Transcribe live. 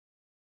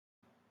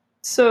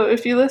So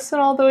if you listen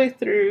all the way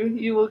through,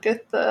 you will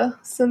get the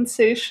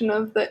sensation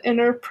of the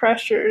inner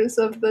pressures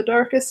of the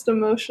darkest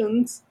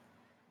emotions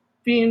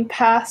being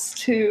passed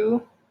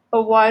to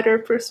a wider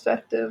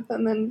perspective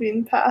and then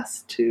being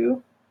passed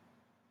to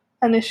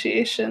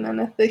initiation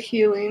and the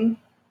healing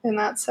in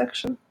that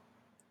section.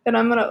 And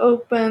I'm going to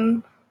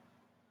open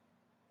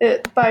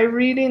it by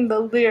reading the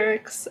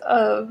lyrics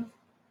of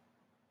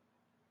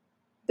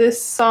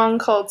this song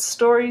called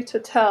Story to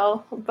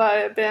Tell by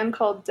a band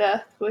called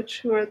Death,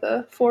 which were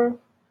the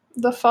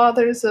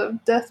fathers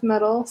of death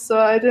metal. So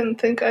I didn't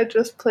think I'd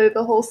just play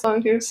the whole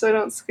song here so I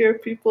don't scare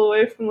people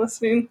away from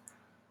listening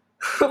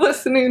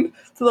to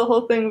the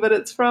whole thing, but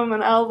it's from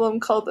an album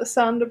called The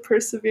Sound of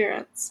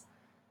Perseverance.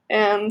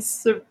 And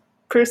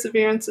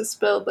perseverance is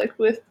spelled like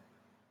with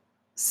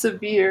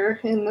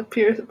severe in the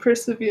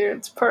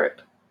perseverance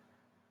part.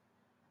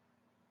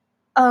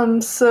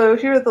 So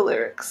here are the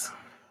lyrics.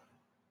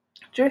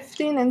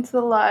 Drifting into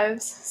the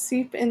lives,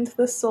 seep into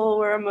the soul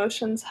where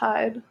emotions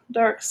hide.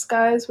 Dark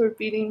skies were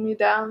beating me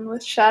down,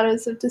 with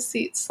shadows of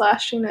deceit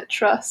slashing at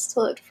trust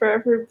till it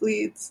forever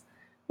bleeds.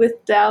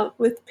 With doubt,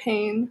 with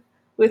pain,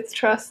 with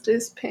trust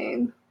is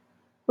pain.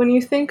 When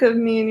you think of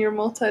me in your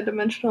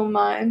multidimensional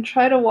mind,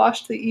 try to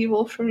wash the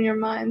evil from your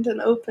mind and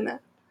open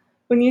it.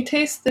 When you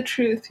taste the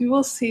truth, you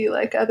will see,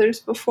 like others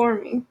before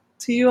me.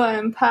 To you I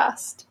am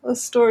past, a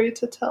story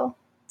to tell.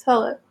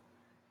 Tell it.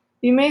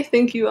 You may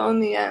think you own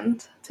the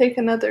end. Take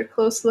another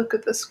close look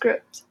at the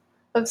script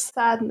of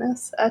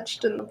sadness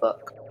etched in the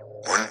book.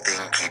 One thing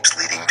keeps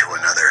leading to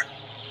another.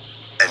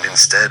 And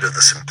instead of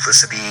the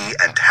simplicity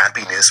and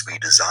happiness we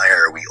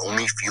desire, we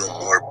only feel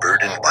more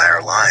burdened by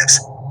our lives.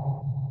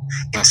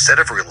 Instead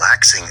of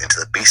relaxing into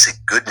the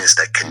basic goodness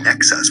that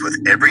connects us with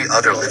every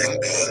other living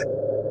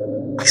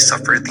being, we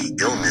suffer the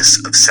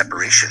illness of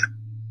separation,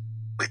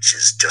 which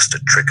is just a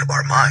trick of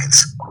our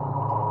minds.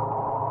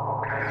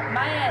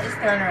 Maya is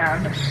thrown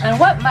around, and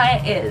what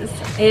Maya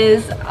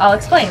is I'll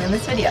explain in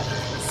this video.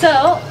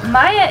 So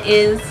Maya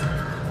is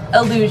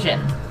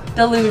illusion,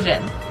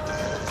 delusion,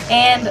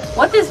 and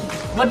what this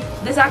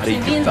actually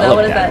means though,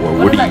 what does that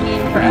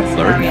mean for us in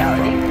our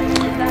reality?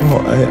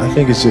 Well, I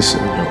think it's just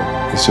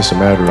a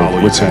matter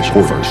of what's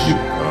important to you.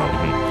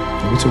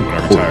 What's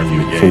important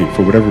to you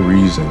for whatever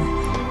reason.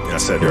 I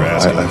said they're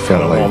asking I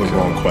felt like all the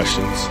wrong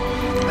questions.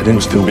 I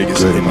didn't feel good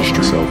about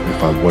myself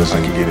if I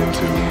wasn't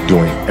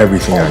doing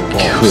everything I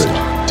could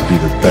to be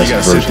the best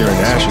version of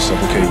myself.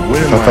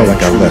 If I felt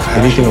like I left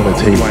anything on the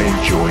table,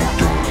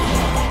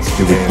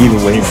 it would either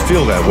way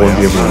I wouldn't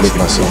be able to make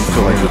myself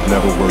feel like it would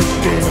never work.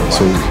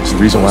 So it's the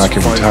reason why I can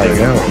retire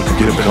now. You can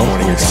get up in the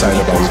morning excited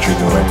about what you're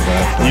doing.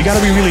 And you got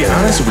to be really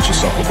honest with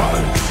yourself about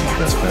it.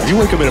 If you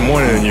wake up in the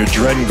morning and you're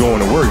dreading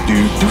going to work,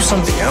 dude, do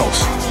something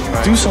else.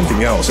 Do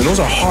something else. And those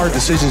are hard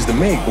decisions to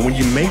make, but when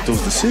you make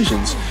those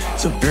decisions,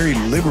 it's a very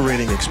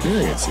liberating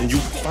experience, and you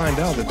find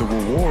out that the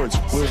rewards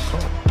will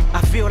come. I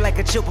feel like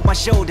a chip on my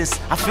shoulders.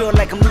 I feel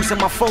like I'm losing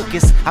my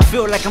focus. I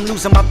feel like I'm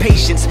losing my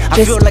patience.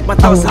 I feel like my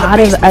thoughts a lot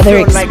of other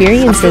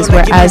experiences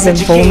where as a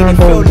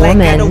vulnerable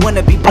woman,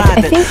 I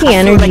think the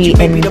energy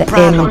in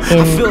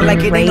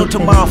rape no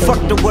tomorrow.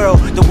 Fuck the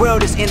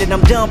world is ended.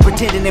 I'm done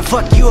pretending, and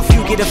fuck you if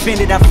you get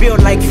offended. I feel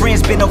like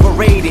friends been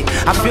overrated.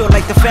 I feel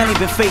like the family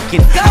been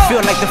faking. I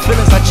feel like the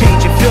feelings are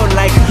changing. Feel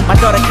like my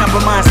daughter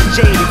compromised and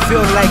jaded.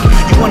 Feel like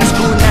you wanna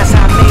screw and that's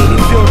how I made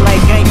it. Feel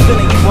like I ain't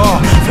feeling you all.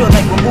 Feel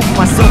like removing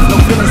myself,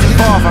 no feelings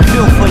involved. I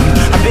feel for you.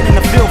 I've been in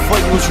the field for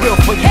you. It's real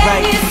for you,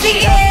 right? Can you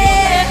see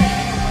it?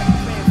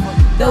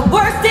 The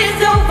worst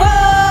is over.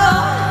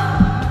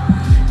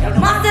 The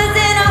monsters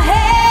in our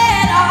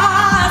head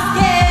are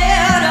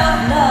scared of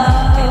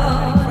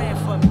love.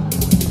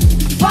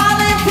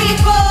 Fallen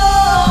people,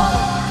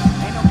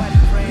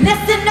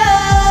 listen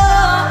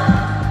up.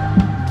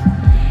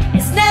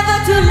 It's never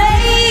too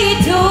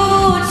late to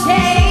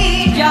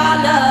change our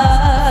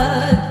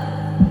love.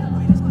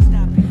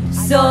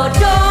 So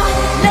don't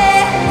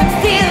let them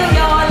steal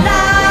your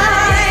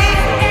life.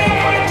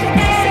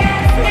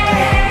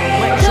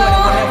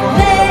 Don't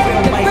let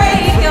them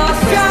break your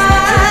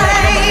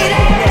stride.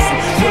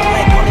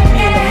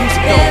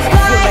 There's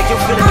light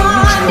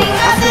on the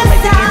other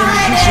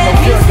side, and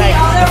you see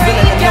all the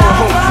rage you're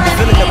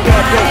running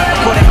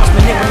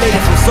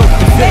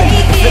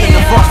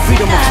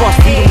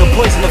The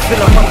poison, the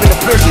feel I'm up in the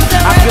person.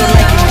 I feel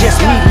like it's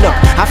just me, look.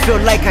 I feel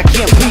like I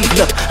can't breathe,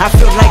 look. I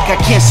feel like I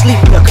can't sleep,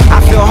 look.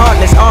 I feel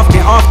heartless, often.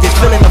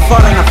 Feeling the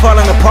falling, I'm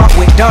falling apart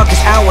with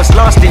darkest hours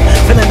lost in.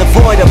 Feeling the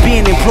void of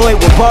being employed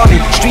with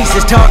balling. Streets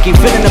is talking,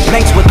 filling the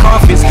blanks with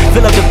coffins.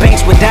 Fill up the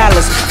banks with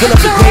dollars. Fill up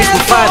the graves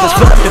with fathers.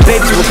 Fill up the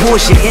babies with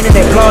bullshit.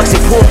 Internet blogs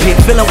and pulpit.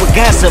 Filling with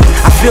gossip.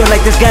 I feel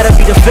like there's gotta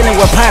be the feeling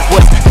where Pac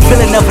was. The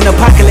feeling of an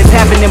apocalypse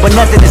happening, but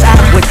nothing is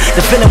awkward.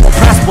 The feeling will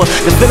prosper.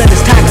 The feeling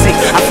is toxic.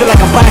 I feel like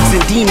I'm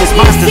boxing demons,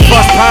 monsters,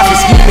 false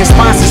prophets, scheming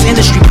sponsors,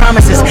 industry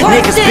promises,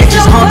 niggas,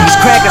 bitches, honkies,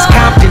 crackers,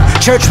 Compton,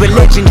 church,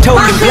 religion,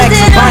 token, blacks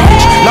in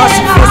bondage,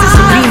 lawsuit visits,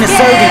 subpoena,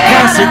 serving,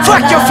 counsel. it.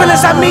 Fuck your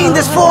feelings, I mean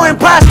this for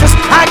imposters.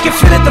 I can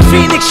feel it, the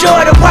phoenix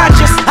sure to watch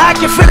us. I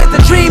can feel it, the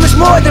dream is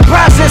more than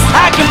process.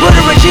 I can build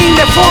a regime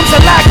that forms a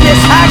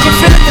likeness. I can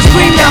feel it, the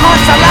scream that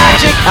haunts our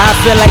logic. I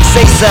feel like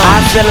say some, I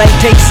feel like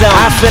take some.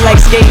 I feel like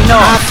skating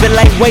on, I feel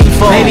like waiting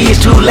for maybe it's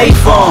too late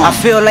for him. I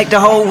feel like the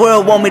whole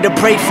world want me to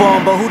pray for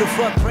him, but who the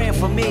fuck praying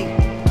for me?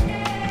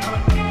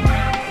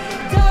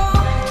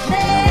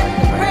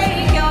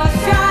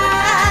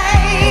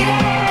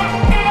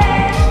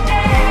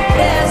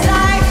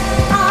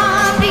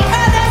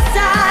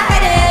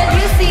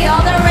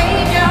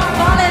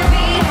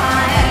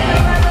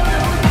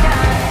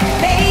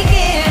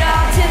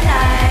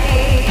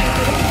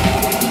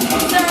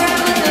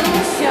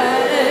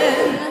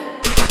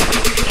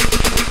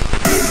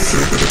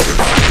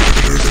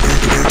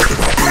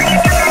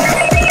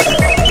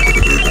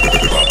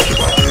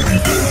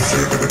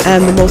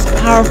 And the most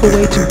powerful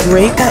way to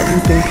break that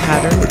looping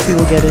pattern, which we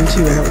will get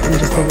into in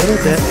just a little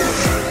bit,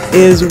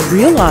 is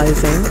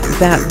realizing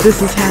that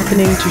this is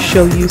happening to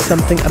show you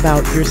something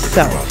about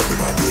yourself.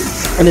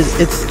 And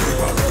it's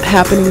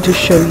happening to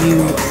show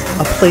you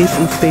a place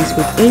and space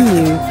within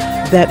you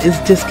that is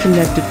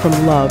disconnected from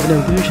love, an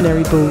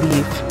illusionary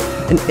belief,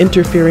 an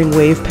interfering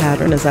wave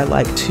pattern, as I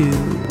like to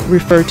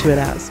refer to it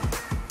as.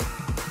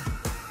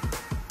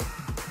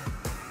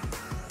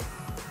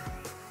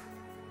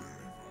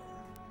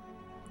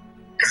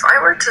 If I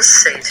were to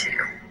say to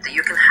you that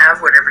you can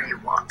have whatever you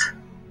want,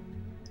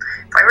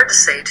 if I were to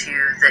say to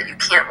you that you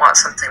can't want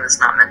something that's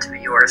not meant to be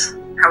yours,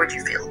 how would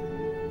you feel?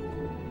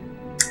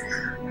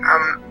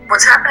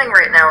 What's happening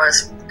right now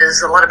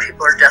is a lot of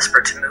people are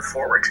desperate to move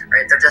forward,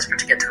 right? They're desperate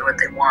to get to what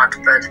they want,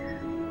 but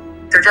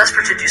they're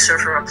desperate to do so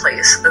from a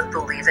place of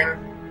believing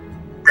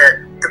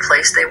that the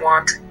place they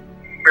want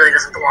really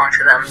doesn't belong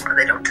to them or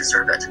they don't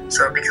deserve it.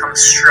 So it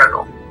becomes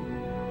struggle.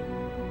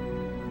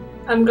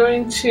 I'm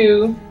going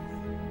to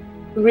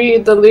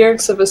read the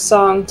lyrics of a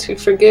song, "To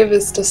Forgive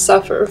is to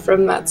Suffer,"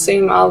 from that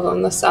same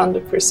album, The Sound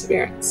of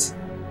Perseverance.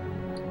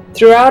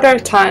 Throughout our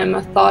time,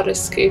 a thought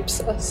escapes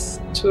us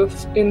to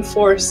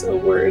enforce a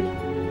word,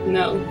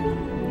 no.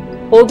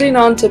 Holding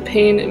on to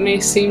pain, it may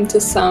seem to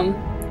some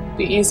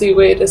the easy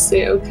way to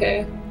say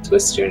okay,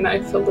 twist your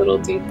knife a little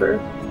deeper.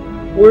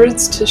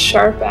 Words to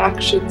sharp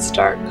action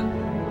stark,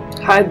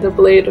 hide the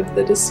blade of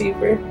the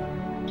deceiver.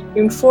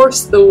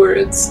 Enforce the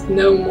words,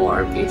 no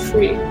more, be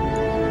free.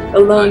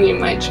 Alone you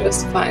might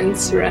just find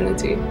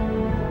serenity.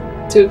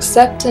 To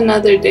accept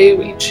another day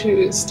we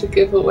choose, to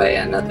give away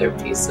another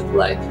piece of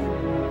life.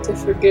 To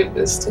forgive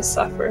is to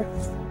suffer.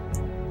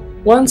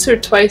 Once or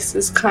twice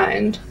is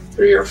kind,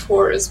 3 or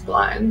 4 is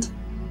blind.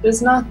 It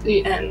is not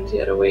the end,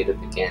 yet a way to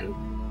begin.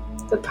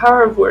 The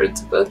power of words,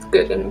 both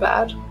good and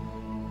bad.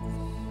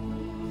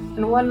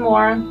 And one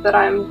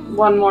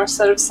more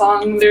set of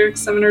song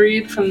lyrics I'm going to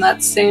read from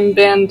that same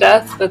band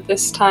Death, but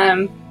this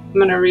time I'm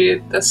going to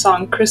read the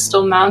song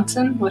Crystal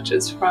Mountain, which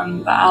is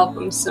from the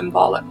album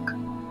Symbolic.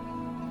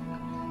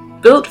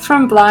 Built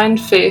from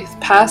blind faith,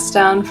 passed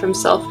down from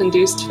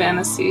self-induced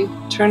fantasy,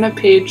 turn a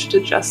page to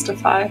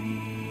justify.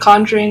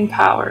 Conjuring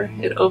power,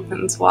 it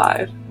opens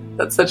wide.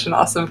 That's such an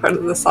awesome part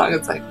of the song.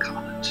 It's like,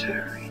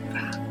 conjuring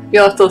power.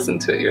 You'll have to listen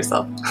to it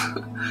yourself.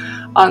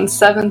 On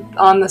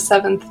the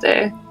seventh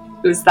day,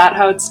 is that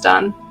how it's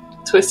done?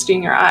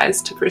 Twisting your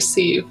eyes to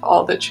perceive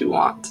all that you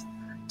want.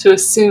 To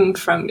assume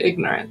from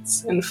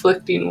ignorance,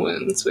 inflicting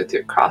wounds with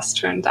your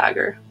cross-turned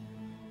dagger.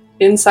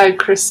 Inside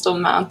Crystal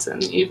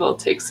Mountain, evil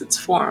takes its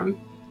form.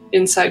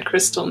 Inside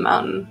Crystal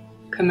Mountain,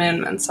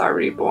 commandments are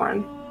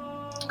reborn.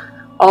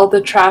 All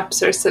the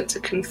traps are set to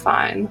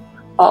confine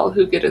all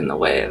who get in the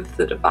way of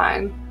the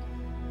divine.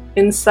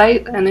 In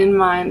sight and in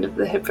mind of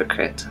the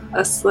hypocrite,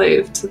 a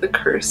slave to the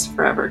curse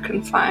forever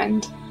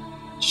confined.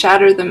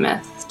 Shatter the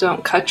myth,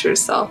 don't cut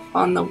yourself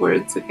on the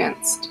words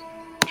against.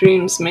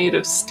 Dreams made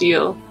of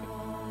steel.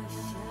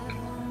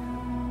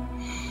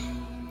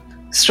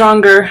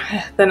 Stronger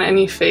than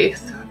any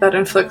faith that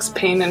inflicts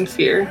pain and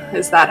fear.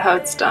 Is that how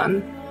it's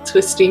done?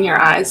 Twisting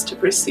your eyes to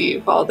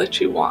perceive all that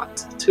you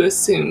want, to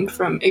assume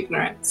from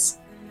ignorance.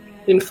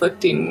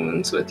 Inflicting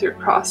wounds with your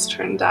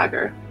cross-turned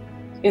dagger.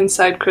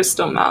 Inside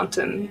Crystal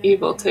Mountain,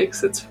 evil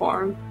takes its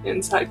form.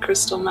 Inside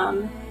Crystal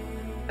Mountain,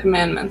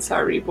 commandments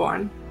are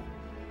reborn.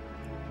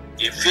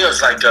 It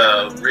feels like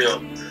a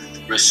real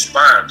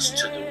response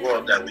to the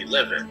world that we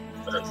live in,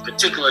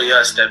 particularly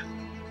us that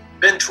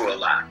been through a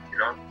lot. You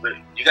know,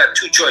 you got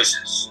 2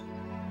 choices.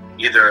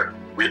 Either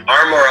we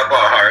armor up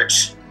our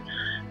hearts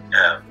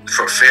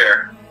for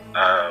fear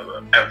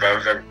of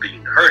ever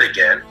being hurt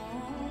again,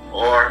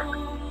 or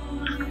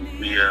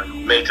we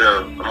make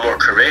a more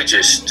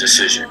courageous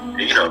decision,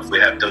 you know, if we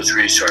have those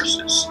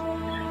resources.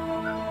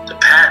 The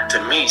path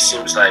to me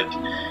seems like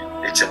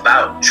it's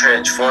about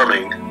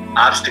transforming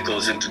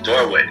obstacles into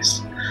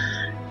doorways,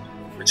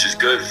 which is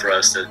good for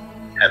us that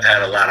have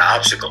had a lot of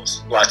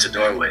obstacles, lots of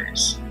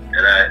doorways.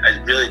 And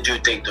I really do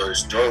think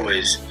those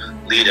doorways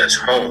lead us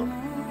home.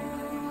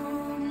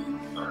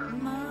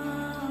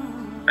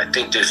 I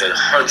think there's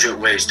 100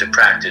 ways to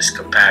practice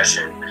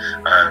compassion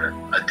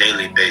on a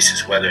daily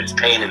basis, whether it's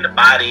pain in the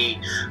body,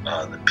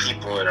 the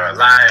people in our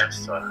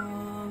life,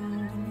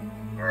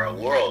 or a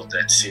world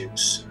that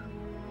seems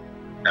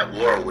at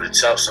war with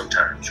itself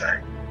sometimes,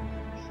 right?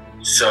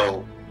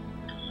 So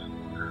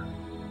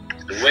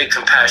the way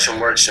compassion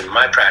works in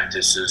my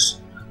practice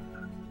is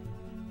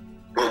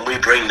when we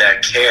bring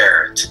that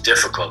care to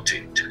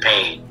difficulty, to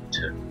pain,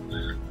 to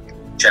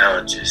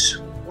challenges,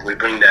 when we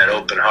bring that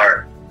open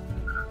heart,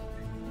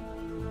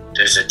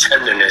 there's a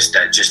tenderness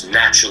that just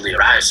naturally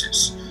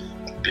arises,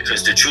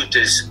 because the truth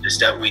is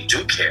that we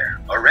do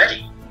care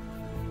already.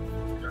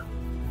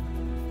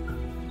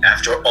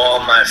 After all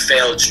my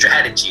failed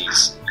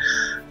strategies,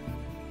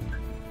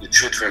 the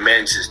truth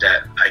remains is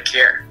that I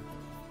care.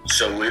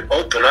 So we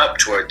open up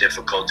to our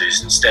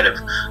difficulties instead of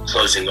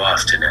closing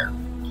off to them.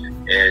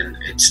 And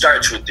it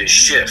starts with this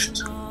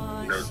shift.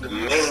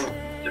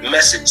 The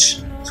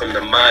message from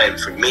the mind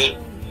for me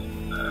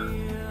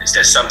is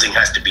that something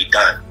has to be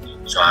done.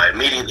 So I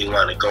immediately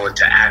want to go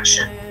into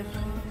action.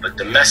 But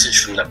the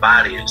message from the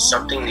body is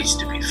something needs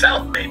to be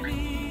felt,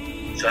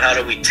 maybe. So how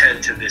do we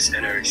tend to this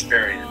inner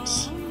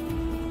experience?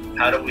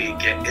 How do we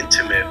get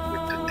intimate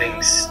with the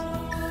things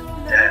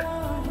that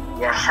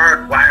we're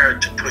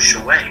hardwired to push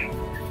away,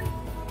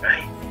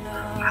 right?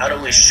 How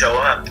do we show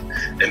up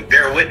and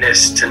bear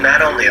witness to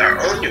not only our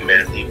own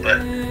humanity, but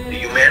the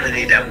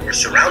humanity that we're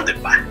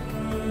surrounded by?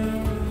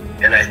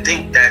 And I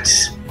think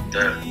that's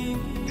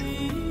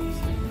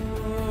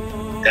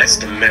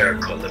the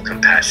miracle of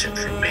compassion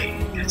for me.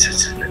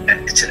 It's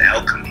an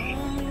alchemy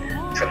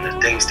from the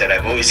things that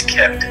I've always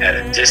kept at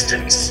a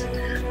distance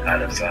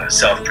out of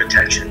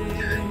self-protection,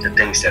 the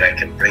things that I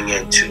can bring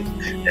into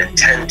and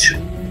tend to.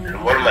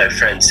 And one of my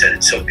friends said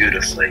it so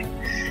beautifully.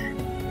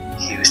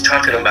 He was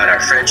talking about our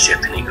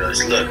friendship, and he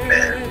goes, "Look,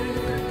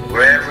 man,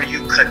 wherever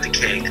you cut the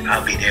cake,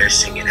 I'll be there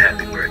singing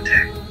happy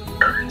birthday."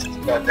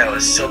 I thought that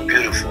was so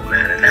beautiful,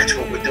 man. And that's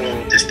what we're doing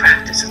with this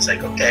practice. It's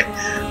like, okay,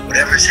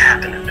 whatever's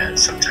happening, man,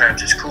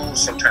 sometimes it's cool,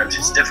 sometimes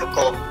it's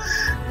difficult.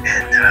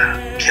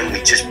 And can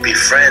we just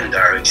befriend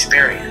our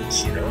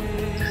experience,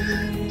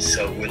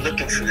 So we're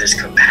looking for this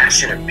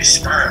compassionate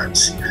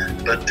response.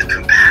 But the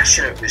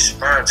compassionate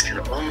response can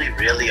only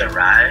really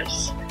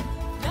arise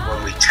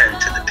when we tend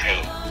to the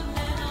pain.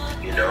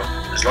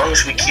 As long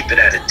as we keep it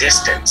at a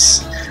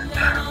distance,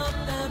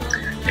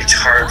 it's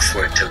hard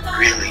for it to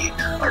really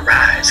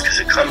arise because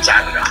it comes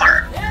out of the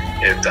heart.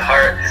 And if the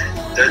heart,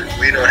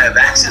 we don't have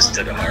access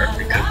to the heart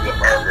because we're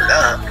armored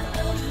up,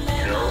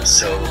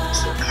 so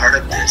part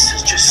of this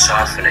is just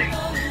softening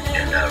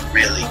and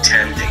really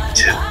tending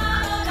to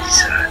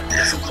these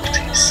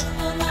difficulties,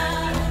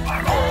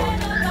 our own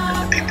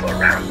and the people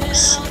around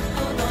us.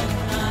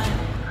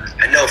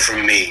 I know for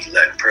me,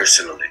 like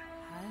personally,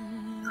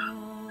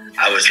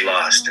 I was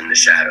lost in the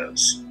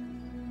shadows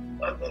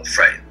of a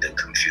frightened and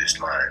confused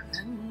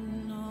mind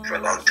for a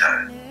long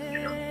time,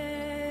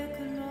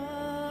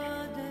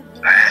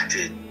 I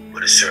acted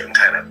with a certain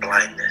kind of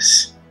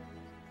blindness,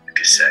 you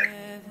could say.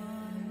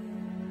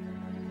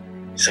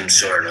 Some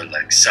sort of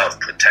like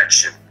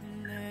self-protection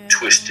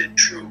twisted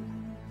through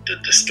the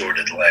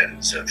distorted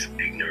lens of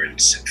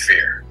ignorance and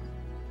fear.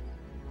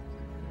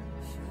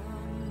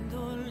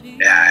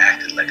 Yeah, I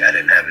acted like I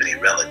didn't have any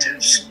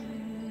relatives.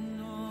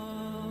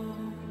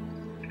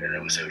 And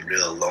it was a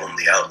real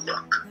lonely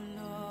outlook.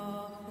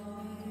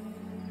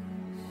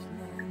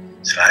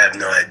 So I have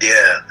no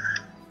idea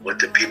what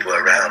the people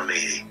around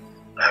me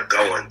are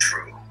going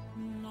through.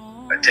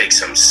 I take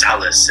some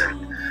solace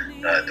in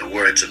the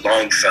words of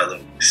Longfellow,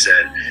 who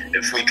said,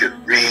 if we could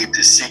read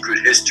the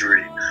secret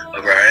history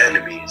of our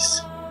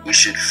enemies, we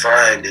should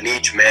find in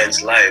each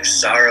man's life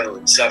sorrow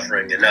and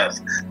suffering enough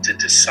to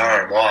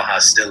disarm all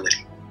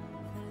hostility.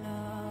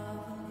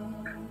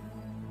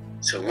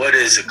 So what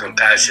is a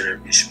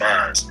compassionate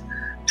response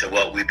to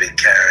what we've been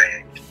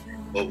carrying,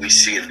 what we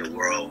see in the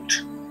world?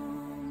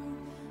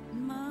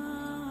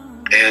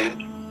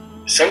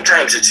 And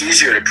sometimes it's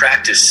easier to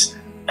practice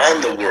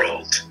on the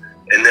world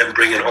and then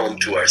bring it home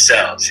to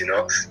ourselves, A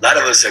lot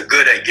of us are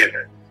good at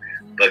giving,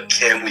 but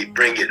can we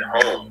bring it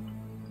home?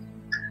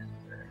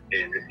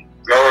 And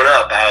growing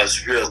up, I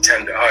was a real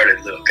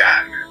tender-hearted little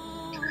guy,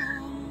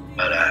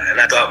 but and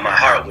I thought my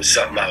heart was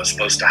something I was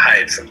supposed to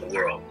hide from the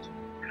world.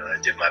 I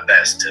did my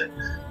best to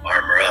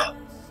armor up.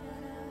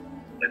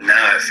 But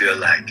now I feel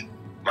like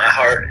my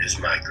heart is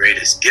my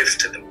greatest gift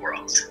to the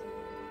world.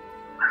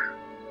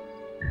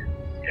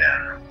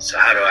 Yeah, so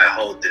how do I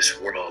hold this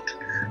world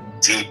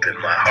deep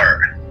in my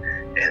heart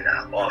and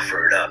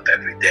offer it up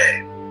every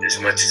day as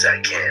much as I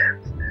can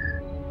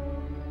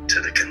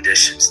to the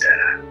conditions that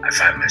I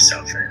find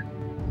myself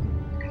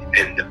in?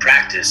 And the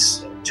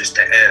practice, just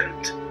to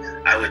end,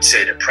 I would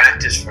say the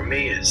practice for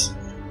me is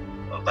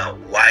about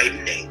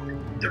widening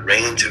the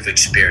range of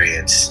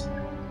experience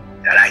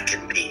that I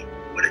can meet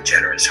with a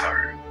generous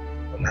heart.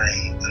 When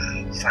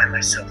I find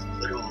myself a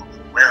little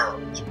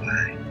overwhelmed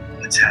by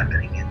what's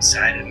happening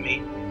inside of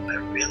me, I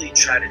really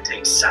try to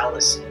take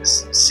solace in the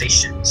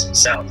sensations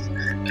itself,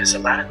 because a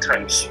lot of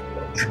times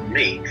for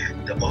me,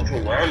 the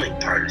overwhelming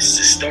part is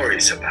the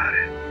stories about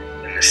it.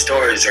 And the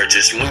stories are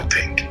just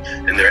looping,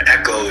 and they're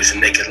echoes,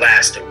 and they could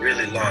last a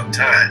really long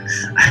time.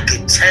 I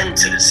could tend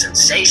to the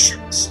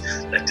sensations,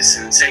 like the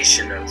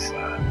sensation of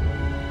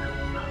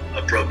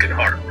a broken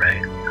heart,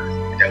 right?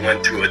 Like I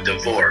went through a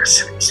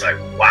divorce, and it was like,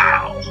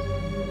 wow,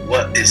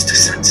 what is the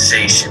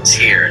sensations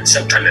here? And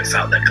sometimes it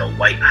felt like a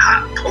white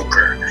hot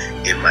poker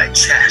in my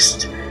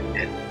chest,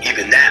 and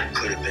even that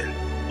could have been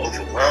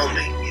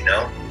overwhelming, you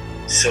know?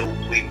 So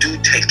we do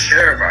take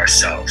care of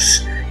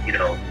ourselves, you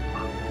know?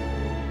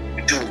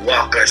 We do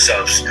walk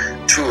ourselves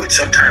through it.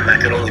 Sometimes I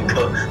could only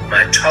put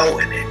my toe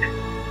in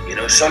it, you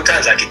know?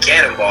 Sometimes I could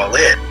cannonball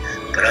in,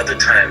 but other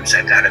times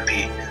I gotta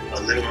be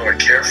a little more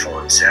careful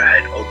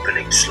inside,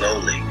 opening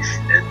slowly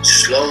and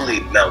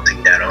slowly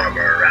melting that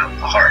armor around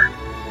the heart.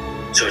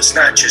 So it's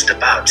not just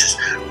about just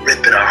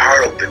ripping our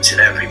heart open in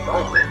every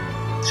moment.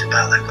 It's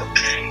about like,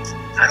 okay,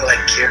 how do I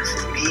care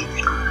for me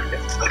and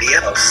everybody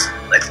else?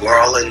 Like we're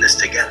all in this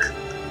together.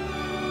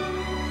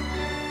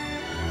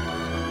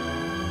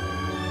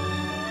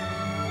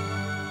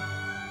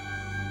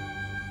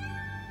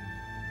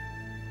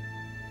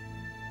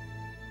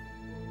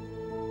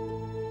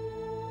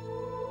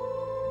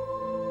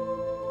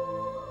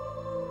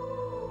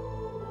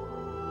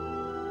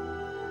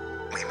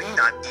 We may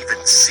not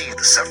even see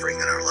the suffering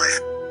in our life,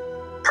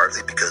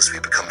 partly because we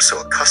become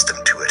so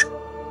accustomed to it.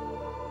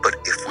 But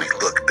if we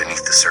look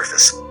beneath the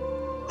surface,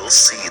 we'll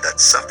see that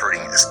suffering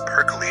is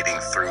percolating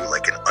through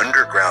like an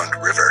underground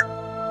river.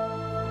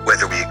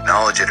 Whether we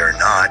acknowledge it or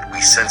not,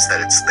 we sense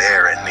that it's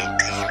there and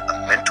maintain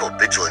a mental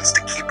vigilance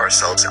to keep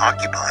ourselves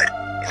occupied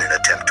in an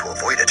attempt to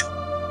avoid it.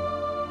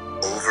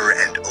 Over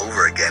and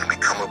over again, we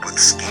come up with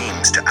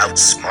schemes to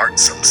outsmart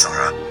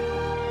samsara.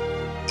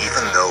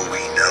 Even though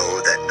we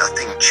know that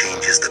nothing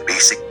changes the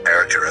basic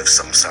character of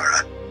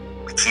samsara,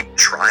 we keep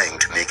trying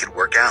to make it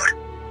work out.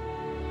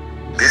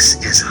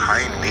 This is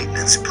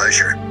high-maintenance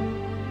pleasure.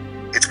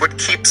 It's what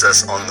keeps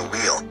us on the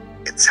wheel.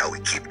 It's how we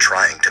keep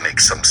trying to make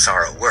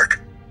samsara work.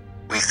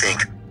 We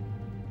think,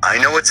 I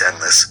know it's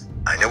endless,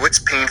 I know it's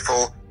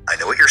painful, I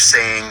know what you're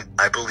saying,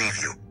 I believe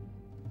you.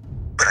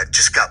 But I've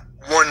just got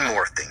one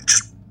more thing,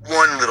 just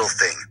one little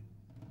thing.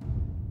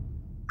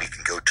 We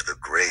can go to the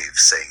grave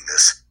saying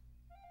this.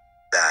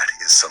 That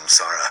is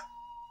samsara.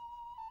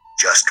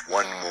 Just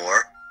one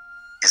more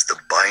is the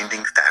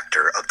binding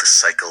factor of the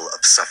cycle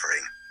of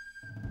suffering.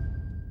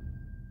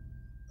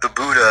 The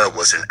Buddha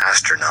was an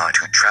astronaut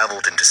who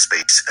traveled into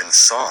space and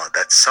saw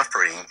that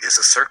suffering is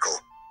a circle.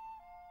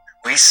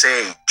 We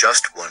say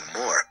just one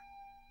more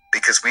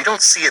because we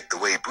don't see it the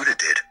way Buddha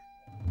did.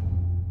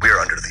 We're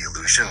under the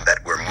illusion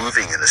that we're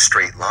moving in a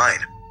straight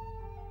line.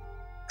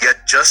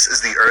 Yet just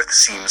as the earth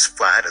seems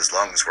flat as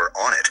long as we're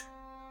on it,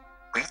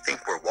 we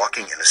think we're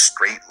walking in a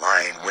straight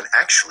line when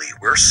actually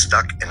we're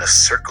stuck in a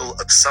circle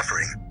of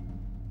suffering.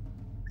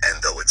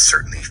 And though it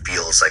certainly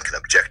feels like an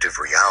objective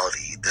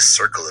reality, this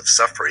circle of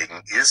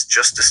suffering is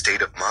just a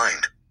state of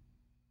mind.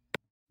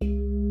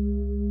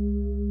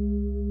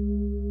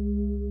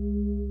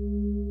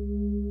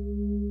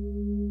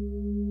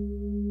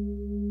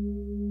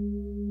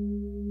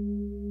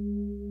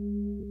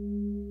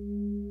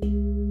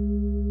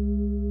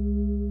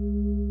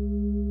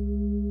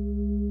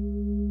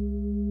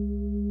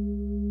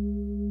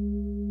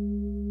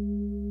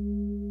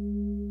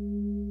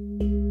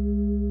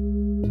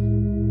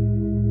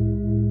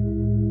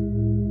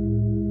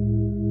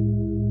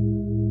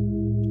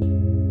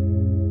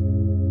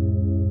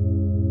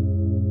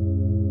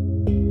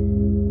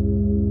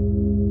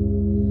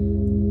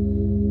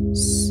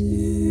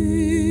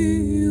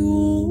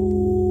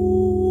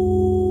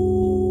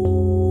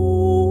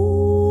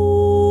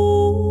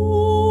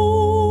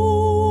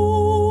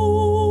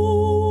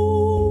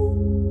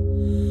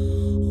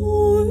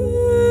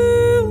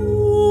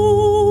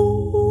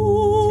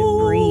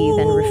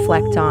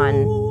 Reflect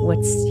on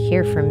what's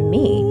here for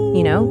me,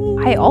 you know?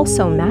 I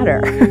also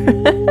matter.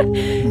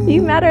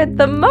 You matter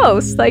the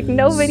most. Like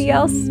nobody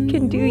else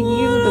can do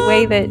you the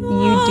way that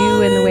you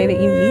do and the way that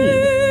you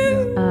need.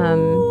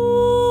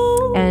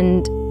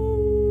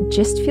 And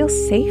just feel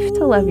safe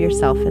to love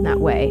yourself in that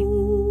way.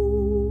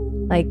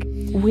 Like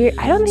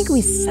I don't think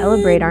we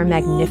celebrate our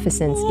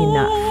magnificence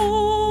enough,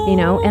 you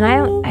know? And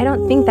I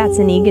don't think that's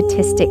an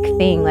egotistic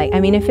thing. Like, I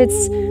mean, if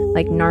it's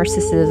like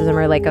narcissism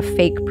or like a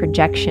fake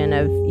projection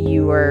of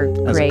you are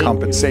great. As a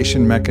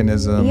compensation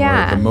mechanism,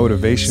 or the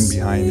motivation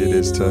behind it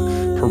is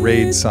to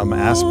parade some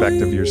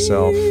aspect of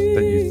yourself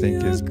that you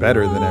think is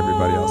better than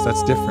everybody else.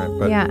 That's different,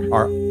 but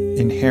our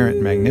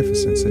inherent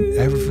magnificence in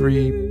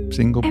every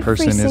single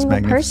person is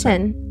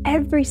magnificent.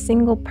 Every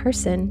single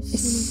person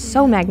is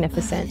so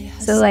magnificent.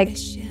 So like,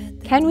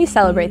 can we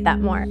celebrate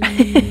that more?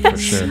 For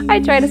sure. I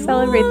try to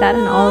celebrate that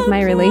in all of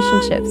my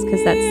relationships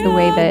because that's the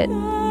way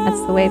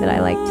that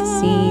I like to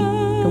see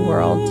the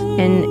world.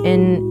 And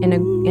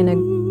in a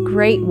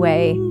great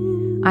way,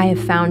 I have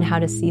found how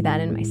to see that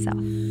in myself.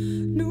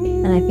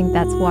 And I think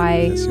that's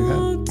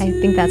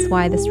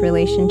why this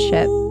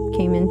relationship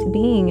came into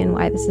being and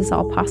why this is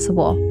all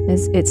possible.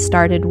 Is it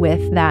started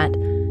with that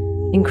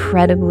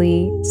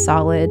incredibly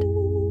solid,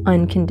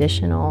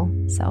 unconditional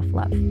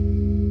self-love.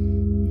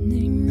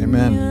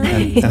 Amen.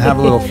 And have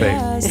a little faith.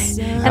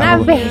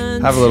 Have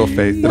faith. Have a little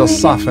faith. It'll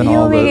soften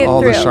all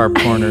the sharp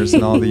corners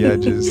and all the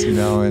edges,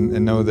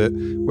 and know that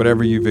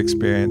whatever you've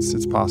experienced,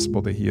 it's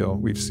possible to heal.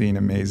 We've seen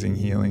amazing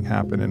healing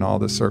happen in all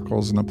the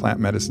circles, in the plant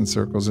medicine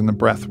circles, in the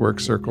breath work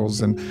circles,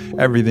 and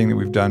everything that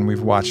we've done.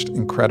 We've watched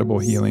incredible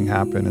healing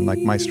happen. And like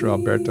Maestro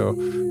Alberto,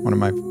 one of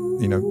my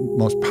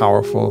most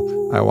powerful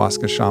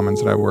ayahuasca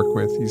shamans that I work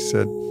with, he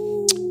said,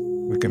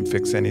 "We can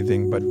fix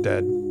anything but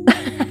dead."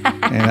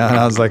 And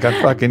I was like,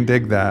 I fucking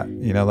dig that.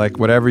 Like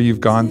whatever you've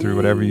gone through,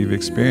 whatever you've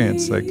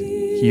experienced, like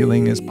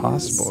healing is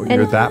possible.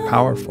 You're that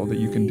powerful that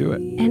you can do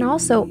it. And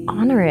also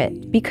honor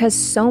it, because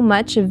so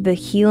much of the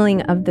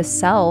healing of the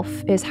self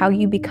is how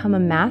you become a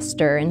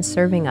master in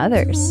serving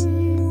others.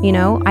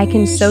 I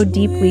can so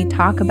deeply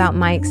talk about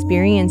my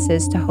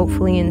experiences to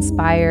hopefully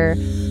inspire,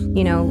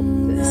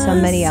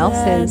 somebody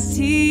else's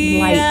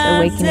light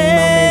awakening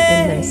moment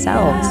in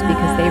themselves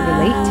because they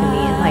relate to me.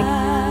 And like,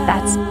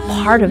 that's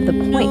part of the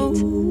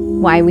point.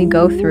 Why we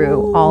go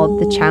through all of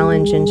the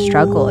challenge and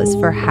struggle is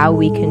for how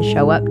we can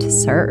show up to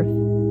serve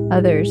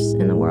others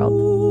in the world.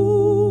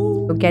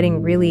 So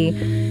getting really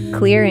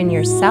clear in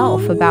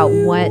yourself about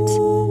what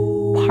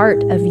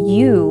part of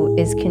you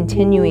is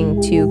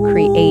continuing to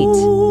create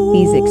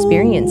these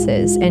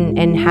experiences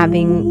and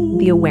having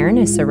the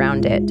awareness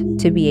around it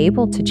to be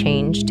able to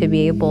change, to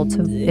be able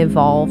to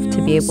evolve,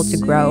 to be able to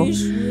grow.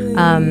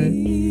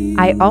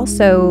 I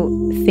also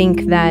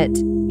think that,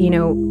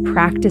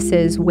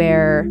 practices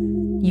where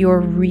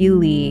you're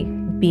really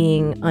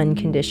being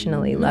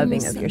unconditionally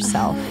loving of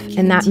yourself.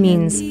 And that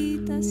means,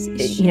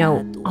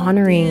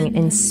 honoring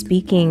and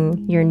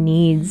speaking your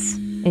needs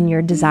and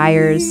your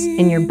desires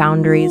and your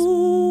boundaries.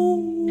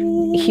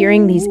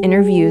 Hearing these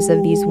interviews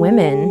of these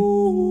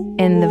women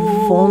and the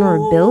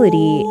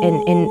vulnerability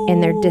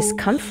and their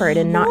discomfort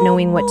and not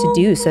knowing what to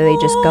do, so they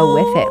just go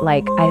with it.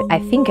 Like, I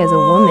think as a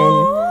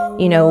woman,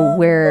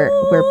 we're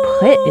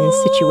put in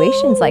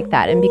situations like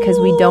that. And because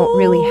we don't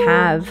really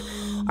have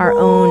our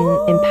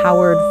own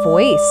empowered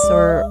voice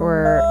or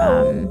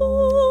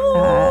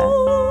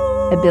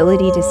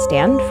ability to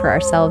stand for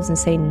ourselves and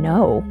say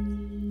no.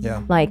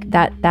 Yeah. Like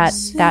that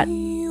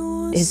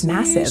is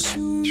massive.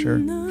 Sure.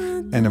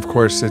 And of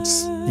course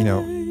it's,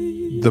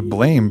 the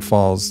blame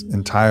falls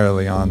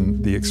entirely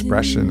on the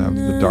expression of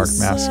the dark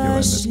masculine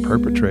that's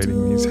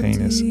perpetrating these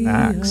heinous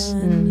acts.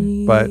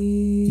 But,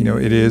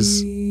 it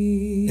is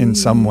in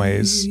some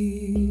ways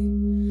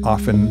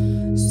often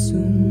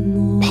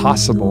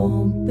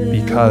possible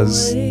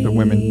because the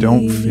women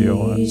don't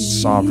feel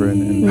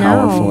sovereign and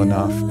powerful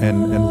enough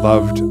and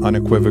loved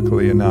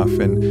unequivocally enough.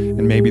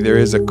 And maybe there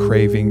is a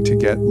craving to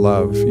get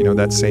love,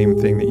 that same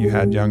thing that you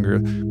had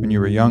when you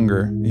were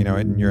younger,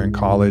 and you're in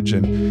college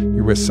and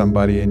you're with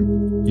somebody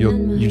and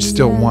you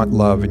still want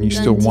love and you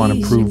still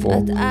want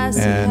approval.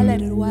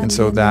 And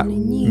so that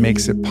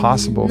makes it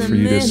possible for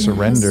you to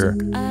surrender,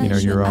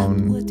 your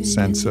own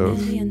sense of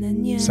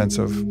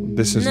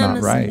this is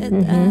not right,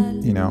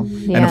 Yeah.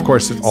 And of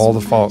course, all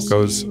the fault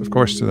goes, of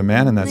course, to the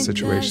man in that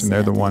situation.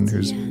 They're the one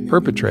who's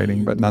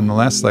perpetrating, but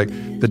nonetheless, like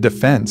the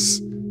defense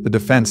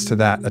to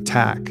that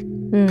attack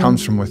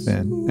comes from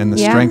within, and the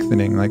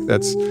strengthening, like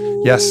that's,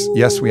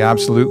 yes, we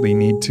absolutely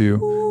need to,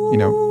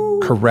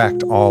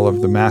 correct all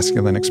of the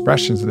masculine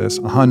expressions of this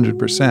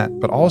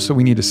 100%, but also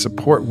we need to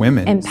support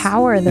women,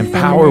 empower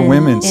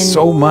women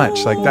so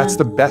much. Like that's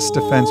the best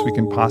defense we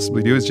can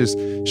possibly do, is just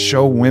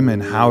show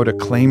women how to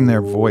claim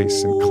their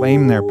voice and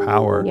claim their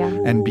power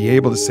and be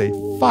able to say,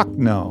 fuck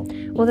no,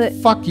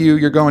 fuck you,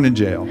 you're going to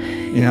jail,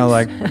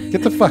 like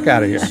get the fuck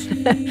out of here.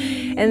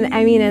 And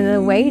I mean, in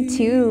a way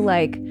too,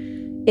 like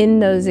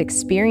in those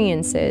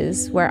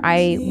experiences where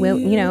I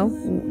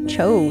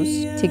chose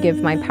to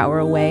give my power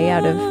away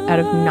out of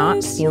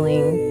not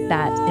feeling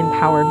that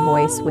empowered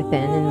voice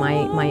within, and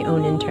my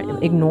own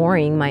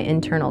ignoring my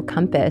internal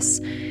compass,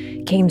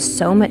 came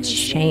so much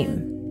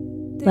shame.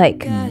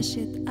 Like,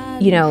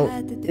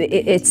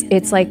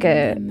 it's like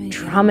a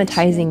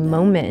traumatizing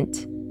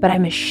moment, but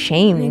I'm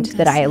ashamed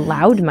that I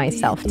allowed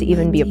myself to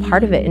even be a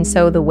part of it. And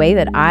so the way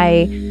that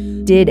I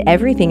did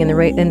everything, and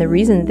the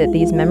reason that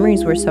these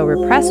memories were so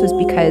repressed was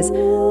because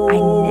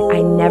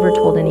I never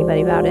told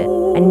anybody about it.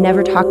 I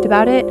never talked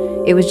about it.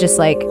 It was just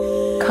like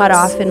cut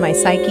off in my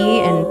psyche,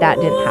 and that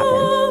didn't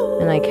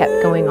happen. And I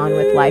kept going on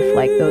with life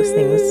like those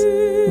things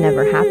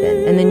never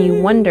happened. And then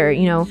you wonder,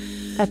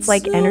 that's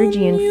like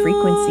energy and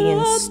frequency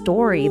and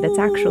story that's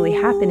actually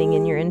happening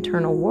in your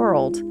internal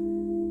world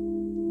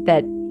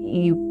that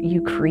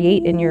you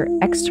create in your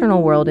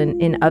external world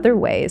in other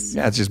ways.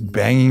 Yeah, it's just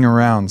banging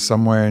around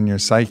somewhere in your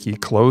psyche,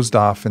 closed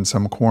off in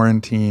some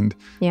quarantined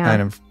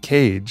kind of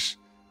cage,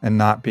 and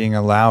not being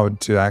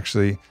allowed to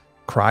actually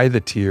cry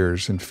the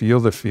tears and feel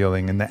the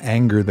feeling and the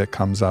anger that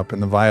comes up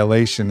and the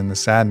violation and the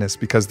sadness,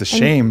 because the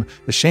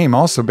shame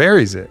also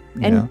buries it.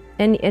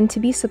 And to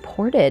be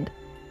supported.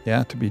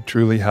 Yeah, to be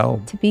truly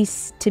held. To be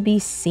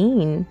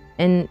seen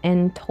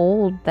and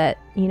told that,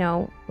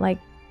 like,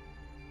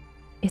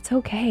 it's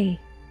okay.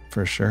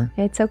 For sure.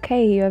 It's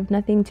okay. You have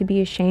nothing to be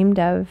ashamed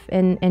of,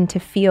 and to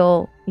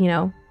feel,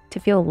 to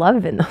feel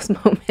love in those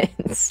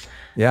moments.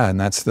 Yeah, and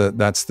that's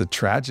the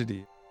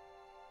tragedy.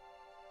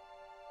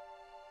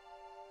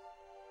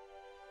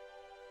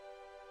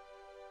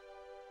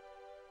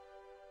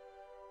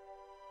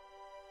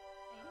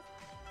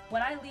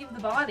 When I leave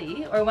the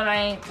body, or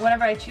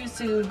whenever I choose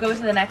to go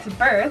to the next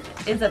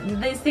birth, is that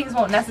these things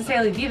won't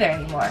necessarily be there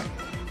anymore.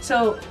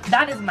 So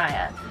that is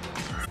Maya,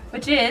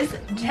 which is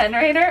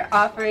generator,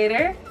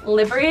 operator,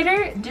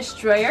 liberator,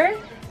 destroyer,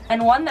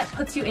 and one that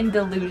puts you in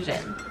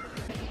delusion.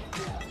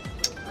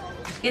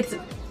 It's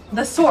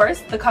the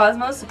source, the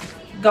cosmos,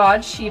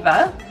 God,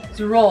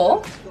 Shiva's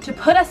role to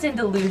put us in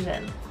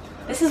delusion.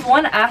 This is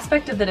one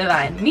aspect of the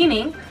divine,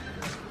 meaning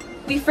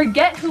we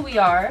forget who we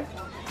are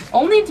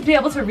only to be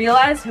able to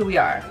realize who we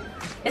are.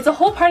 It's a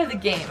whole part of the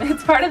game.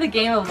 It's part of the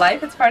game of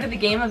life. It's part of the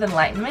game of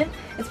enlightenment.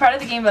 It's part of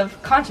the game of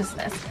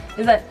consciousness.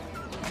 Is that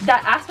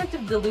aspect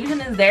of delusion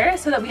is there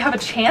so that we have a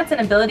chance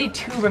and ability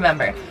to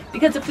remember.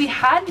 Because if we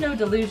had no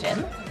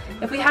delusion,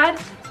 if we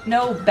had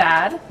no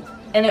bad,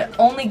 and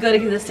only good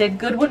existed,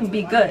 good wouldn't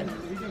be good.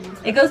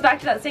 It goes back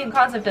to that same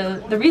concept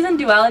of the reason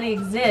duality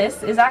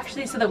exists is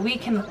actually so that we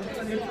can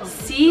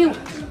see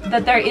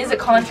that there is a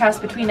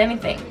contrast between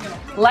anything.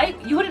 Light,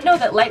 you wouldn't know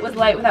that light was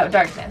light without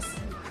darkness.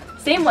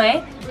 Same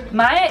way,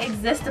 Maya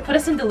exists to put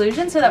us in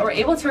delusion so that we're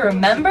able to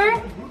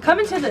remember, come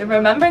into the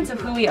remembrance of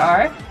who we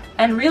are,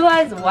 and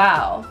realize,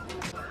 wow,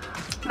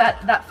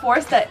 that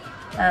force that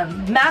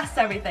masks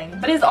everything,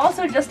 but is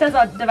also just as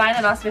divine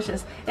and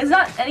auspicious. It's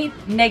not any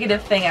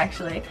negative thing,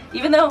 actually.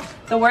 Even though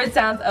the word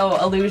sounds,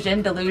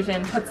 illusion,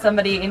 delusion, put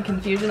somebody in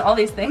confusion, all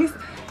these things,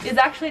 is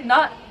actually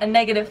not a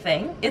negative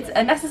thing. It's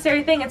a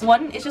necessary thing. It's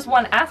just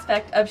one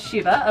aspect of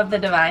Shiva, of the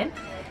divine,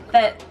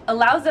 that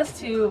allows us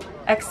to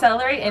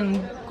accelerate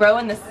and grow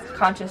in this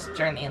conscious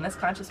journey, in this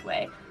conscious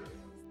way.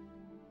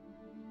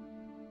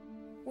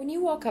 When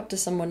you walk up to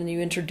someone and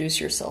you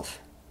introduce yourself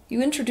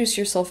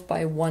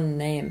by one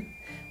name.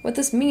 What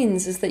this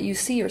means is that you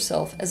see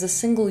yourself as a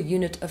single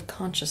unit of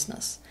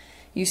consciousness.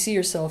 You see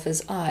yourself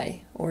as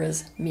I, or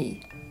as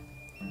me.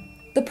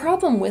 The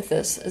problem with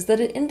this is that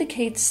it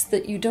indicates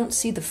that you don't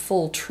see the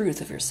full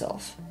truth of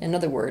yourself. In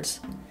other words,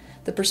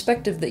 the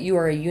perspective that you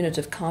are a unit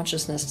of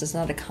consciousness does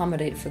not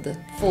accommodate for the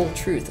full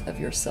truth of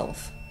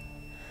yourself.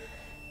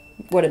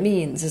 What it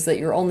means is that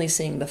you're only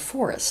seeing the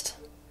forest,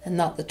 and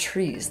not the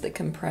trees that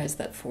comprise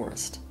that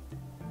forest.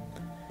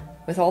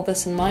 With all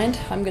this in mind,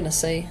 I'm going to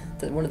say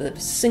that one of the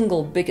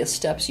single biggest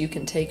steps you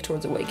can take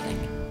towards awakening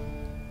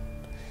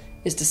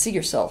is to see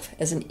yourself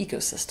as an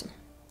ecosystem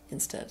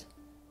instead.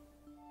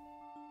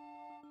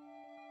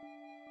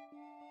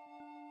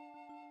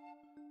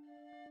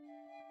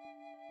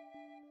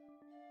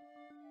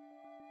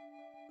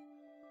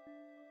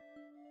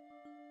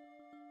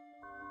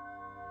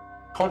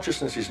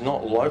 Consciousness is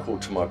not local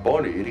to my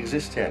body, it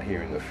exists out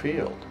here in the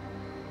field.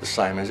 The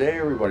same as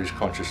everybody's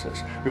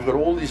consciousness. We've got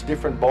all these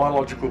different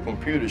biological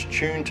computers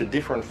tuned to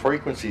different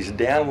frequencies,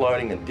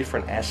 downloading a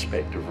different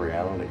aspect of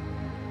reality.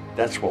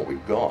 That's what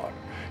we've got.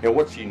 Now,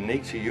 what's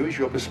unique to you is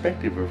your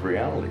perspective of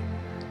reality.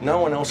 No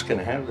one else can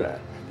have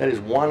that. That is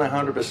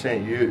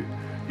 100% you.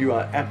 You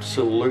are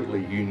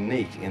absolutely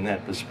unique in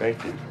that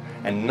perspective.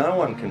 And no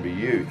one can be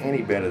you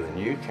any better than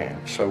you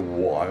can. So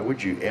why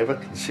would you ever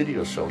consider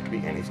yourself to be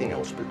anything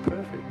else but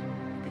perfect?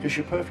 Because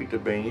you're perfect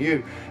at being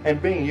you.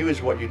 And being you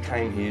is what you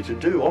came here to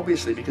do,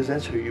 obviously, because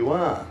that's who you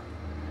are.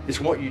 It's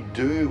what you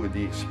do with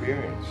the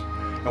experience.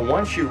 And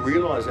once you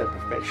realize that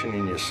perfection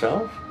in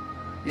yourself,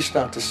 you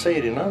start to see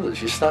it in others.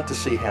 You start to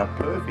see how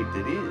perfect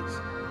it is.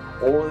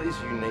 All of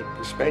these unique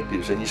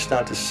perspectives, and you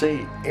start to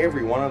see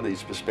every one of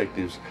these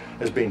perspectives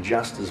as being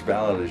just as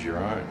valid as your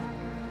own.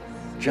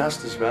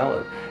 Just as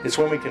valid. It's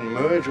when we can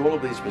merge all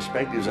of these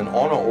perspectives and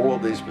honor all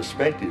of these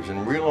perspectives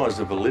and realize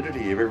the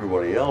validity of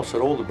everybody else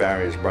that all the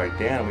barriers break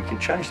down, and we can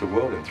change the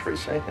world in 3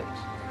 seconds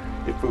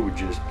if we would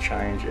just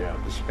change our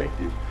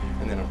perspective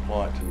and then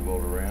apply it to the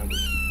world around us.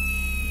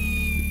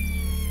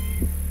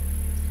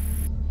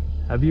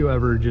 Have you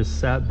ever just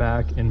sat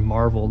back and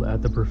marveled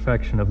at the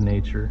perfection of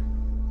nature?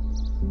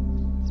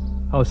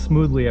 How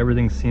smoothly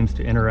everything seems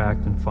to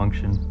interact and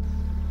function.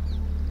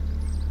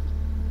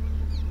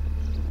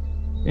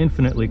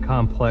 Infinitely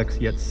complex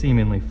yet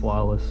seemingly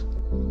flawless.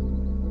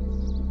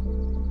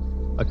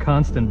 A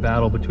constant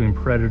battle between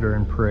predator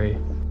and prey.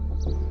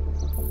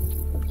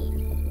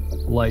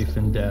 Life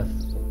and death.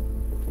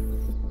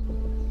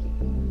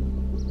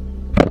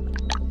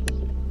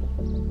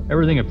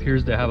 Everything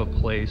appears to have a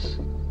place,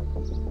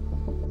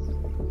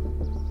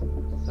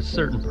 a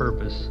certain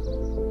purpose,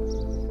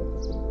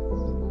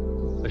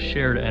 a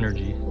shared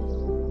energy.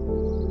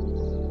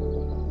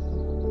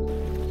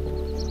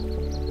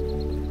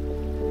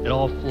 It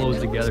all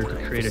flows together to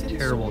create a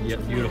terrible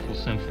yet beautiful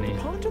symphony.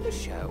 Part of the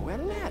show where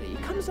Larry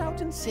comes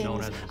out and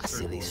sings a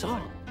silly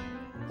song.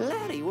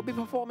 Larry will be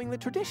performing the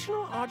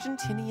traditional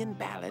Argentinian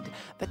ballad,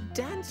 The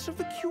Dance of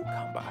the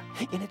Cucumber,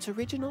 in its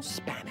original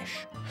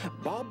Spanish.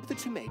 Bob the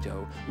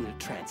Tomato will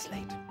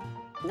translate.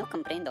 No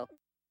comprendo.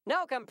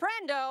 No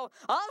comprendo.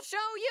 I'll show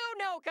you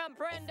no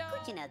comprendo.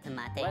 Escuchen al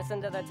tomate. Listen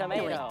to the ¿No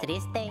tomato. es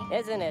triste?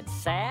 Isn't it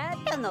sad?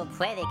 Él no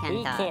puede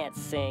He cantar. can't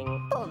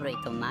sing. Pobre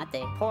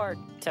tomate. Poor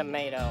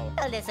tomato.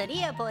 Él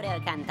desearía poder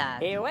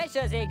cantar. He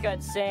wishes he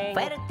could sing.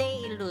 Fuerte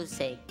y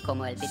dulce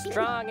como el pepino.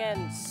 Strong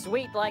and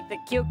sweet like the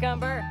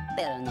cucumber.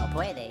 Pero no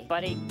puede.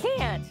 But he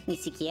can't. Ni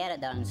siquiera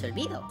dar un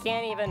silbido.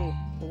 Can't even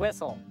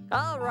whistle.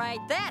 All right,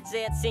 that's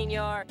it,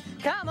 senor.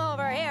 Come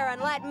over here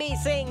and let me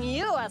sing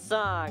you a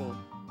song.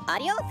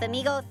 Adios,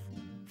 amigos.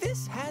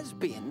 This has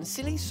been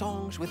Silly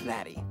Songs with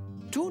Larry.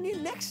 Tune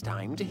in next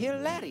time to hear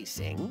Larry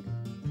sing.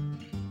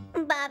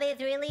 Bob is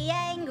really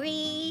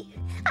angry.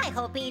 I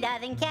hope he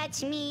doesn't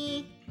catch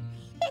me.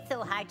 It's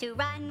so hard to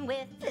run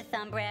with the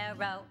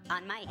sombrero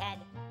on my head.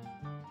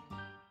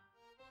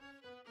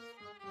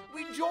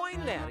 We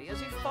join Larry as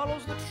he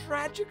follows the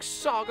tragic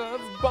saga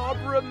of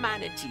Barbara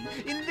Manatee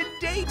in the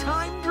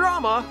daytime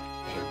drama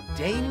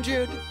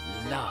Endangered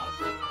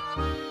Love.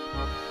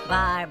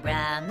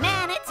 Barbara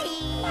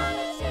Manatee,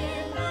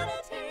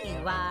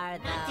 you are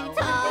the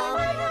tall.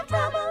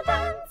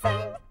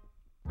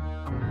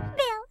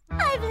 Bill,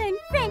 I've learned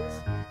French.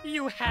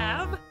 You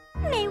have?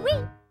 Mais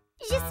oui,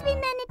 je suis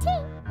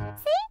manatee.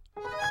 See?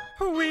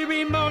 Oui,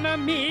 oui, mon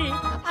ami.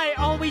 I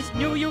always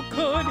knew you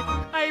could.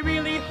 I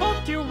really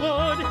hoped you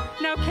would.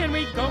 Now can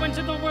we go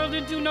into the world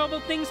and do noble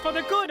things for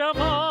the good of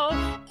all?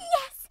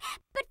 Yes,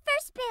 but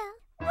first,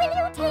 Bill, will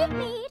you take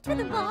me to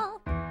the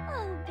ball?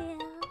 Oh, Bill,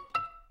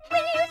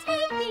 will you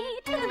take me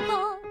to the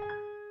ball?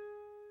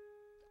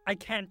 I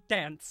can't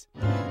dance.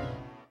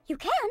 You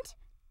can't?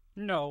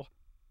 No.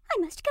 I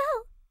must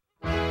go.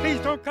 Please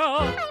don't go.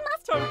 I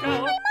must. Don't go.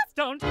 I must.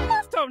 Don't.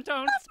 Must. Don't.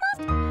 Must.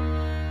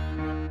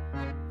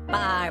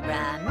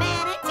 Barbara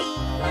Manatee,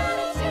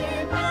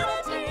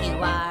 you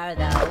are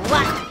the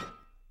one.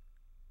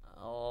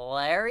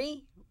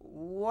 Larry,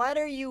 what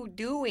are you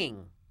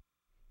doing?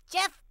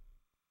 Jeff,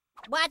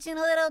 watching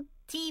a little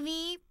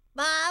TV,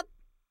 Bob?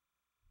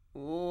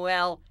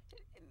 Well,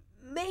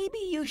 maybe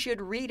you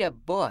should read a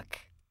book.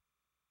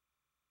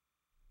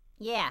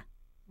 Yeah,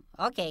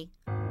 okay.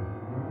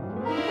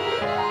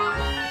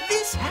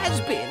 This has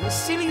been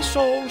Silly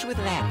Songs with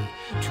Larry.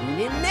 Tune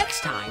in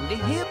next time to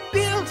hear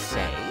Bill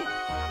say,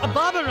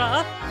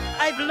 Barbara,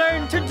 I've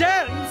learned to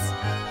dance.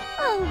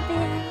 Oh,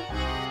 Bill.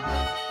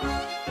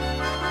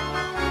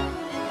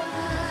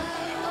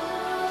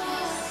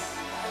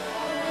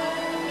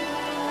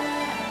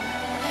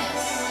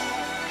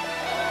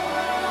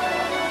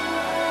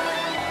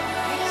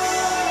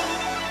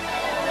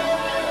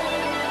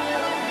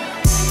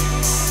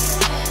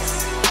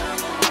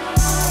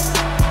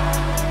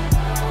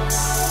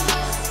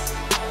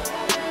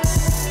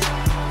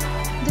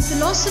 The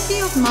philosophy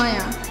of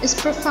Maya is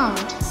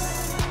profound,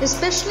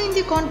 especially in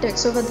the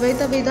context of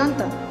Advaita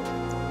Vedanta.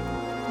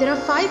 There are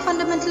 5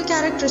 fundamental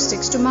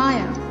characteristics to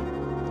Maya.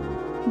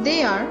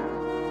 They are: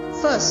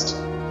 first,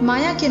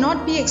 Maya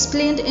cannot be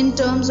explained in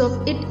terms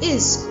of it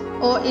is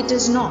or it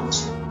is not.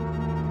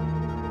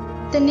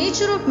 The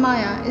nature of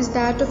Maya is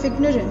that of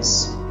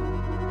ignorance.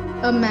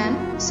 A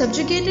man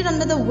subjugated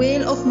under the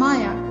veil of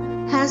Maya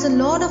has a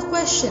lot of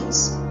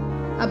questions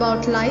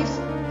about life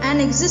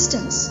and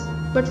existence,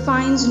 but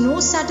finds no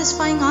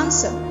satisfying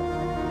answer.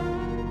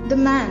 The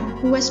man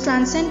who has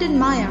transcended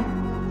Maya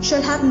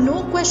shall have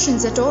no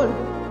questions at all,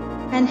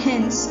 and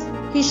hence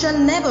he shall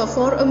never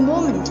for a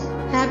moment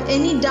have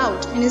any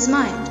doubt in his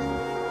mind.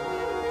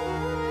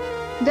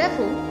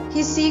 Therefore,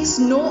 he seeks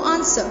no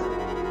answer.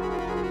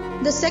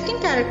 The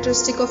second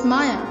characteristic of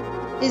Maya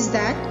is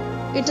that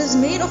it is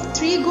made of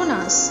 3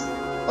 gunas,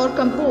 or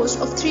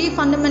composed of 3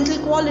 fundamental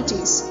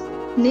qualities,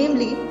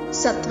 namely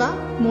sattva,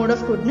 mode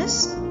of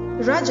goodness,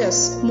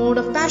 rajas, mode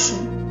of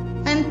passion,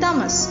 and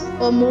tamas,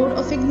 or mode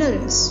of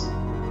ignorance.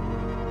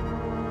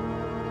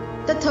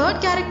 The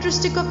third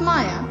characteristic of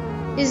Maya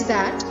is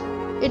that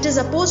it is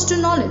opposed to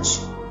knowledge.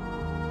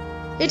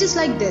 It is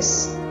like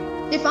this: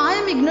 if I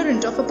am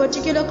ignorant of a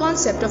particular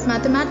concept of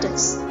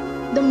mathematics,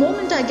 the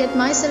moment I get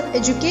myself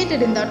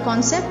educated in that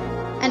concept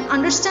and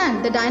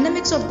understand the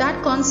dynamics of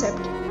that concept,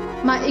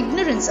 my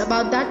ignorance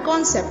about that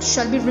concept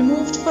shall be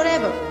removed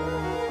forever.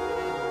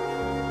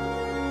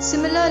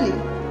 Similarly,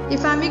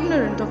 if I am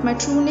ignorant of my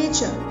true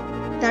nature,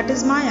 that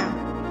is Maya.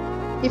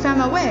 If I am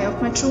aware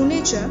of my true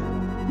nature,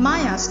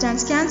 Maya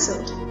stands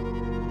cancelled.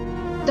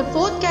 The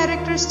fourth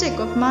characteristic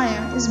of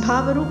Maya is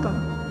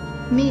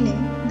Bhavarupam, meaning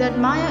that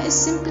Maya is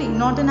simply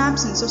not an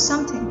absence of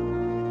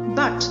something,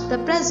 but the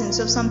presence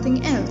of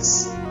something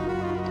else.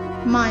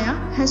 Maya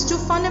has 2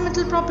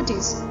 fundamental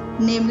properties,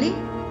 namely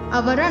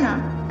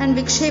Avarana and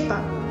Vikshepa.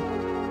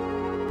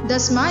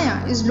 Thus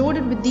Maya is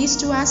loaded with these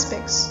 2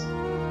 aspects.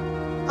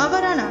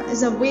 Avarana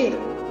is a veil,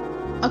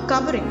 a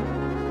covering.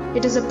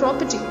 It is a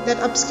property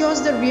that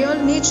obscures the real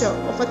nature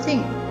of a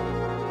thing.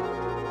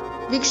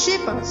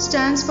 Vikshepa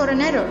stands for an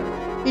error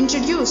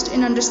introduced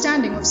in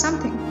understanding of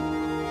something,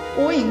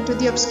 owing to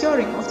the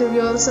obscuring of the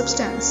real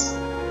substance.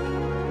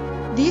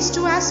 These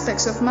 2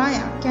 aspects of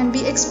Maya can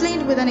be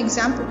explained with an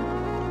example.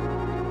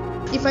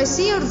 If I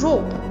see a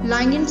rope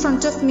lying in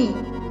front of me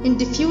in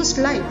diffused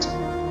light,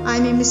 I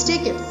may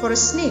mistake it for a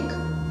snake.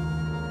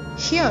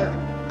 Here,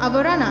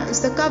 avarana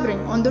is the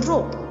covering on the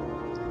rope,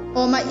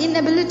 or my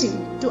inability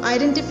to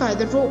identify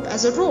the rope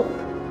as a rope.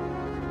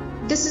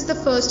 This is the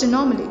first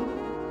anomaly.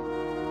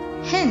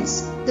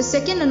 Hence, the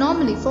second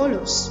anomaly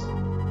follows.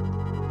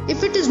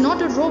 If it is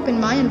not a rope in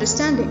my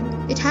understanding,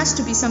 it has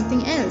to be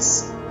something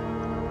else.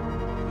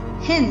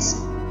 Hence,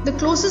 the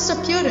closest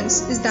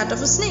appearance is that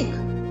of a snake.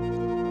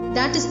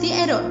 That is the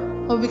error,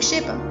 or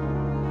vikshepa.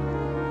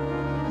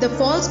 The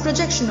false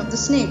projection of the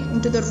snake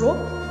into the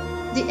rope,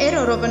 the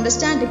error of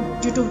understanding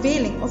due to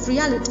veiling of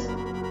reality.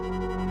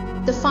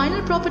 The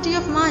final property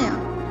of Maya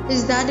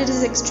is that it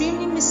is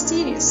extremely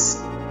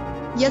mysterious,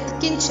 yat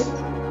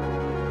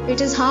kinchit. It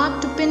is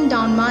hard to pin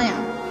down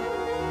Maya.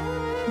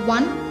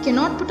 One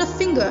cannot put a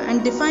finger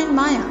and define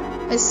Maya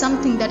as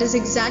something that is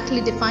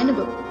exactly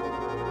definable.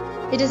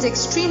 It is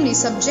extremely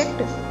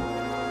subjective.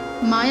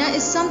 Maya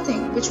is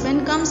something which,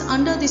 when comes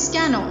under the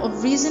scanner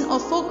of reason or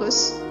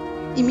focus,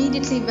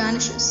 immediately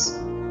vanishes.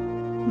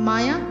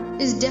 Maya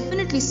is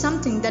definitely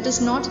something that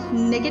is not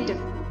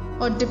negative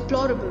or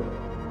deplorable.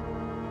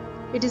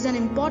 It is an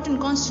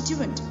important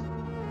constituent.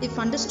 If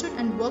understood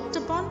and worked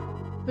upon,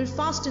 will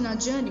fasten our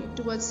journey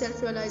towards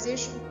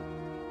self-realization.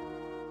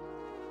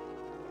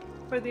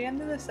 For the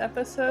end of this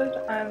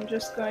episode, I'm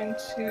just going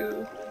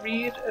to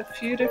read a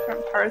few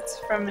different parts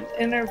from an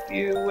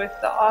interview with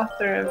the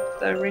author of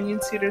the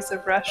Ringing Cedars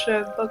of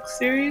Russia book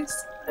series.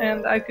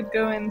 And I could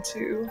go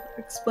into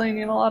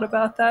explaining a lot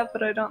about that,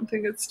 but I don't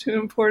think it's too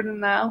important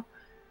now.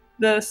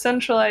 The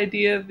central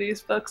idea of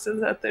these books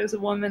is that there's a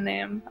woman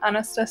named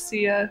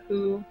Anastasia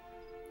who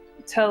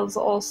tells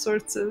all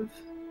sorts of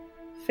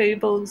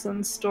fables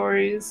and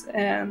stories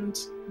and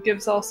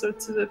gives all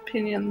sorts of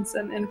opinions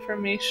and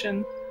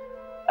information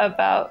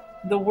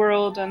about the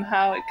world and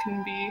how it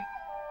can be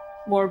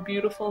more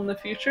beautiful in the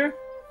future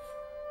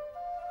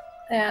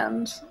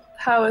and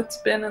how it's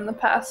been in the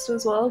past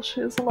as well. She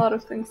has a lot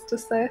of things to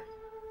say,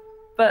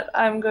 but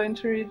I'm going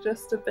to read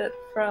just a bit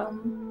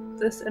from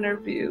this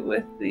interview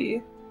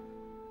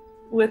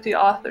with the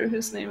author,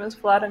 whose name is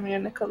Vladimir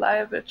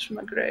Nikolaevich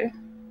Magray.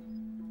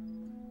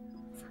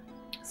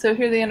 So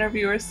here the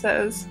interviewer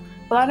says,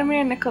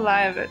 Vladimir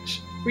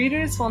Nikolaevich,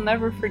 readers will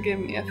never forgive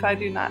me if I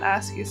do not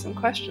ask you some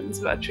questions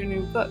about your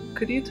new book.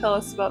 Could you tell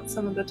us about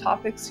some of the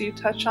topics you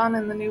touch on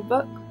in the new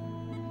book?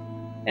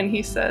 And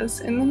he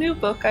says, in the new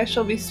book, I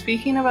shall be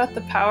speaking about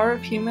the power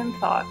of human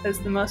thought as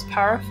the most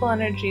powerful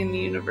energy in the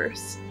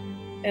universe.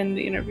 And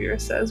the interviewer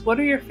says, what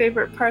are your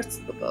favorite parts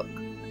of the book?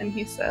 And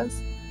he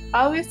says,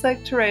 I always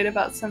like to write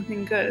about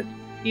something good.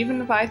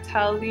 Even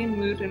vitality and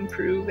mood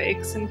improve,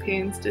 aches and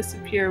pains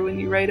disappear when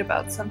you write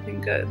about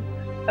something good,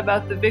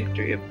 about the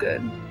victory of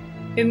good.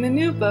 In the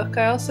new book,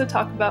 I also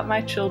talk about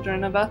my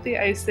children, about the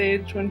Ice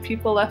Age, when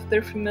people left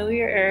their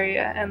familiar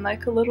area and,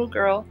 like a little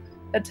girl,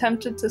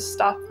 attempted to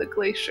stop the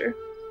glacier.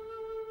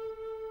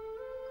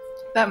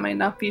 That might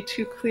not be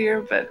too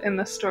clear, but in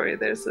the story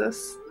there's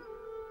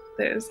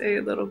a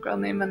little girl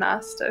named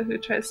Anasta who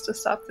tries to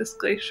stop this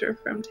glacier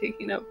from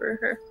taking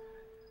over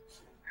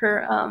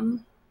her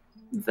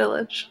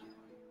village.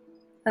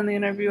 And the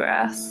interviewer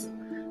asks,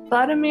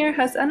 Vladimir,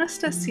 has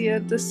Anastasia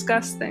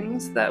discussed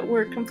things that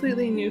were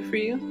completely new for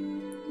you?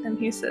 And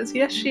he says,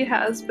 yes, she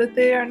has, but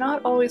they are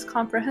not always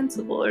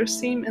comprehensible or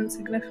seem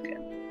insignificant.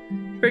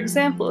 For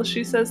example,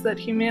 she says that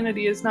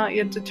humanity has not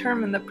yet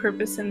determined the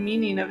purpose and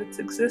meaning of its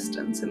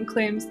existence and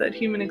claims that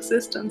human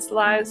existence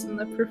lies in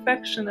the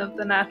perfection of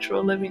the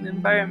natural living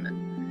environment.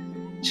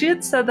 She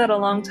had said that a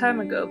long time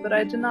ago, but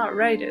I did not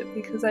write it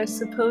because I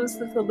supposed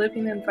that the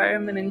living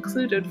environment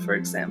included, for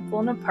example,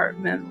 an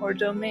apartment or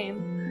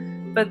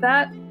domain, but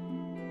that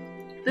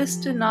this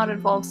did not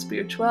involve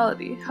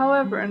spirituality.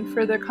 However, in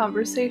further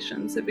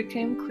conversations, it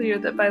became clear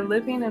that by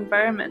living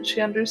environment,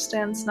 she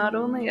understands not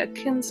only a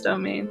kin's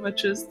domain,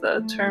 which is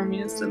the term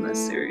used in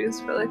this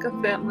series for like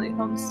a family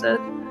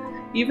homestead,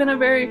 even a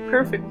very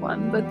perfect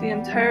one, but the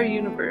entire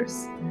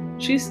universe.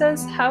 She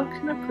says, how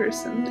can a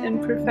person,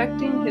 in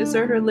perfecting his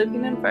or her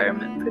living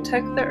environment,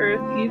 protect the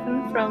earth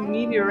even from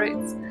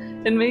meteorites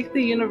and make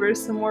the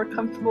universe a more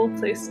comfortable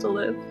place to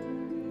live?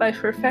 By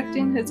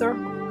perfecting his or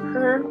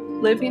her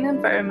living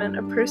environment,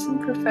 a person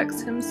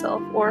perfects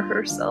himself or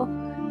herself,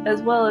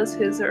 as well as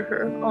his or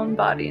her own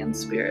body and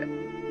spirit.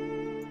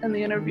 And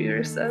the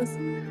interviewer says,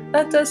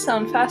 that does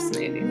sound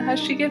fascinating. Has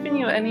she given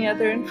you any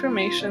other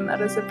information that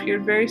has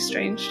appeared very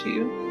strange to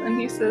you?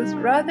 And he says,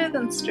 rather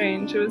than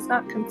strange, it was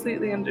not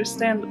completely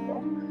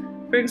understandable.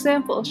 For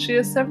example, she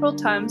has several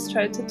times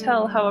tried to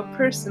tell how a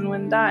person,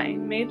 when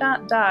dying, may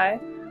not die,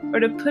 or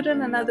to put it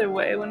another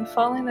way, when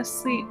falling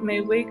asleep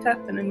may wake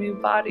up in a new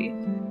body.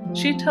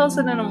 She tells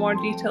it in a more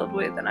detailed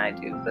way than I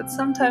do, but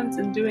sometimes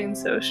in doing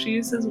so, she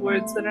uses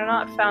words that are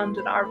not found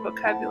in our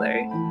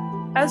vocabulary.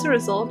 As a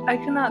result, I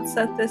cannot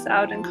set this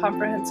out in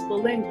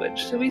comprehensible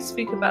language, so we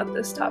speak about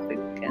this topic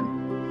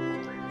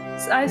again.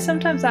 So I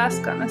sometimes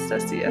ask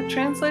Anastasia,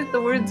 translate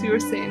the words you are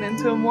saying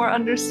into a more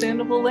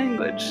understandable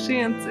language. She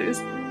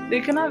answers, they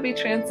cannot be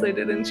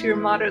translated into your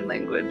modern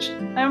language.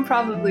 I am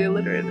probably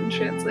illiterate in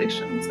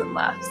translations, and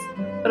laughs.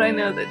 but I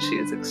know that she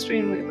is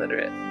extremely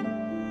literate.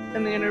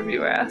 And the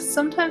interviewer asks,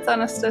 sometimes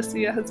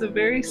Anastasia has a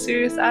very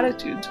serious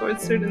attitude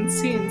towards certain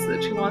scenes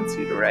that she wants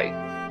you to write.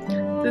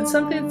 Did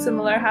something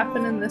similar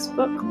happen in this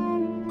book?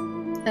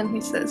 And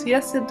he says,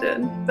 yes, it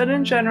did, but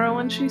in general,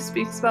 when she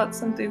speaks about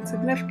something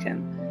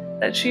significant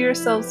that she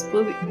herself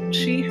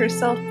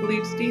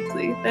believes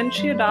deeply, then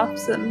she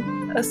adopts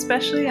an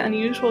especially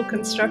unusual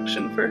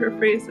construction for her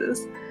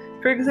phrases.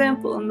 For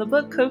example, in the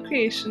book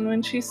Co-Creation,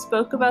 when she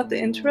spoke about the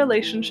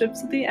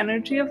interrelationships of the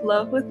energy of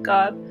love with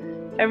God,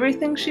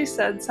 everything she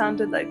said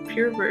sounded like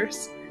pure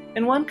verse,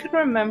 and one could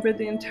remember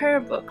the entire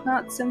book,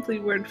 not simply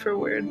word for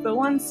word, but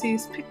one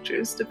sees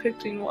pictures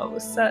depicting what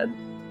was said.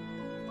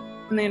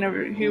 And the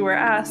interviewer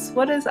asks,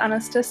 what is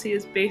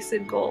Anastasia's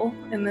basic goal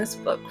in this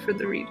book for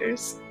the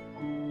readers?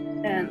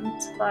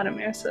 And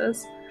Vladimir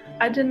says,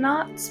 I did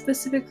not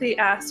specifically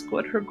ask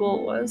what her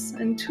goal was.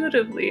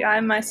 Intuitively,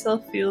 I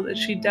myself feel that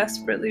she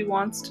desperately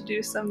wants to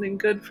do something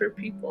good for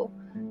people,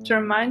 to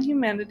remind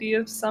humanity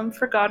of some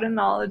forgotten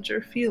knowledge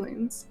or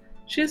feelings.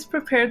 She is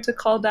prepared to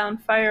call down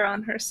fire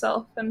on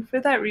herself, and for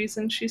that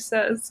reason she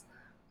says,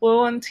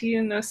 woe unto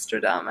you,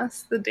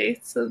 Nostradamus! The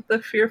dates of the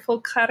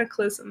fearful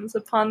cataclysms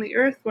upon the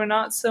earth were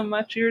not so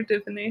much your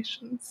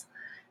divinations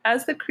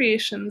as the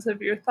creations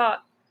of your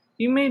thought.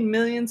 You made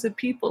millions of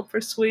people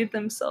persuade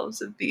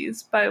themselves of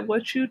these by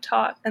what you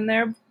taught, and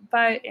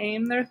thereby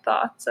aim their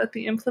thoughts at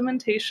the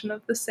implementation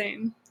of the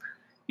same.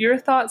 Your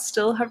thought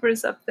still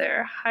hovers up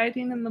there,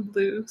 hiding in the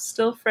blue,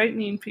 still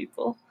frightening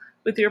people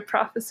with your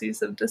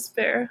prophecies of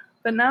despair,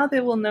 but now they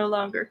will no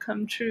longer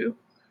come true.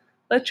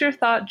 Let your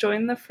thought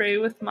join the fray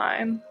with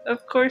mine.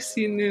 Of course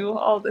you knew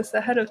all this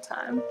ahead of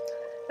time,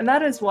 and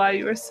that is why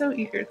you are so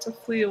eager to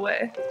flee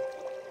away.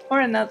 Or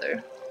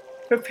another,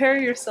 prepare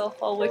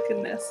yourself all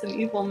wickedness and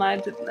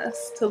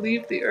evil-mindedness to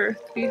leave the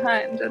earth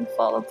behind and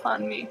fall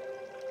upon me.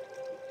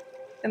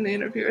 And the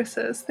interviewer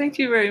says, thank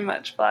you very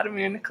much,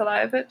 Vladimir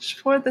Nikolaevich,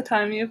 for the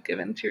time you have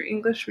given to your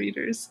English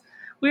readers.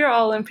 We are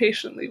all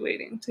impatiently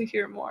waiting to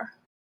hear more.